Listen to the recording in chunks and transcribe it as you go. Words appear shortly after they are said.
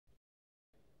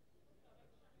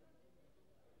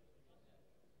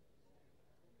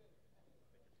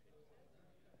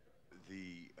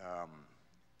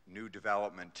new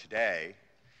development today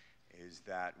is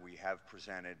that we have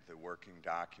presented the working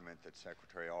document that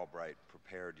Secretary Albright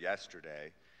prepared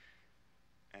yesterday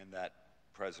and that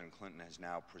President Clinton has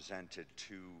now presented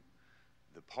to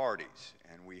the parties.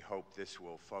 And we hope this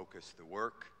will focus the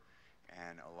work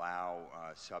and allow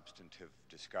substantive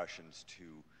discussions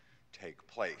to take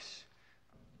place.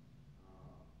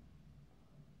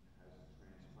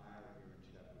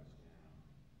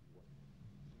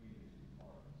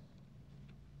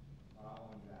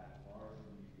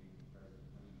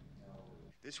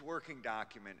 This working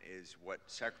document is what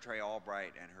Secretary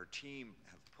Albright and her team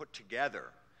have put together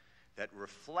that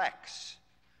reflects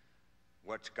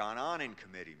what's gone on in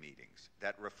committee meetings,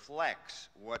 that reflects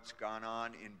what's gone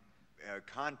on in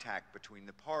contact between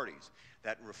the parties,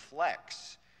 that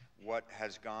reflects what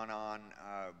has gone on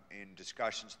in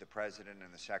discussions the President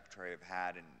and the Secretary have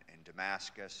had in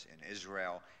Damascus, in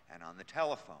Israel, and on the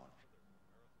telephone.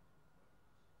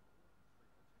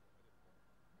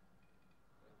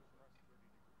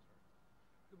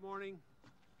 Good morning.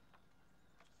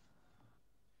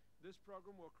 This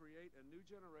program will create a new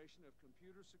generation of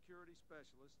computer security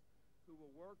specialists who will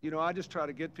work. You know, I just try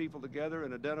to get people together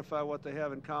and identify what they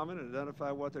have in common and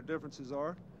identify what their differences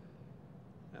are.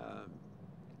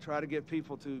 Try to get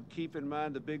people to keep in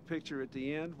mind the big picture at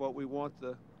the end, what we want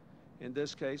in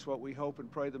this case, what we hope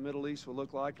and pray the Middle East will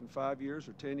look like in 5 years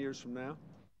or 10 years from now.